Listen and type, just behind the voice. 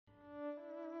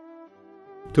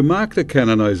To mark the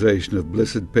canonization of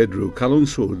Blessed Pedro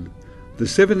Calungsod, the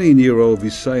 17-year-old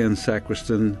Visayan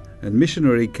sacristan and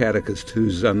missionary catechist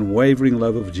whose unwavering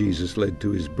love of Jesus led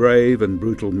to his brave and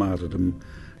brutal martyrdom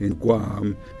in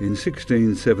Guam in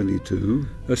 1672,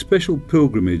 a special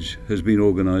pilgrimage has been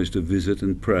organized to visit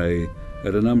and pray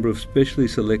at a number of specially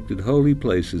selected holy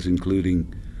places,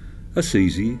 including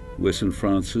Assisi, where St.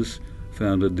 Francis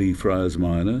founded the Friars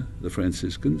Minor, the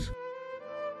Franciscans;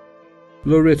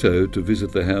 Loreto, to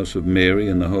visit the house of Mary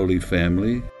and the Holy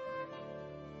Family;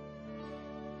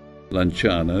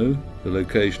 Lanciano, the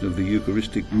location of the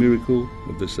Eucharistic miracle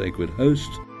of the Sacred Host;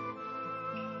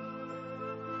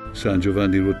 San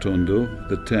Giovanni Rotondo,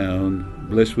 the town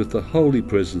blessed with the holy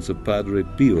presence of Padre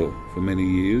Pio for many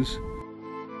years;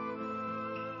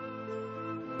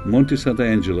 Monte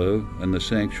Sant'Angelo and the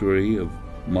sanctuary of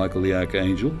Michael the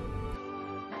Archangel;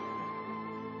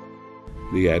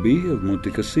 the Abbey of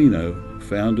Monte Cassino,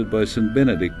 founded by St.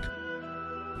 Benedict;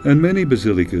 and many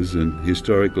basilicas and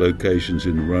historic locations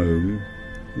in Rome,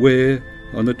 where,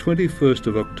 on the 21st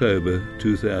of October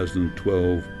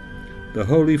 2012, the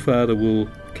Holy Father will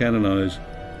canonize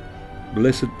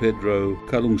Blessed Pedro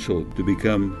Calungsod to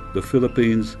become the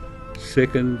Philippines'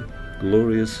 second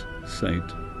glorious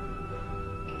saint.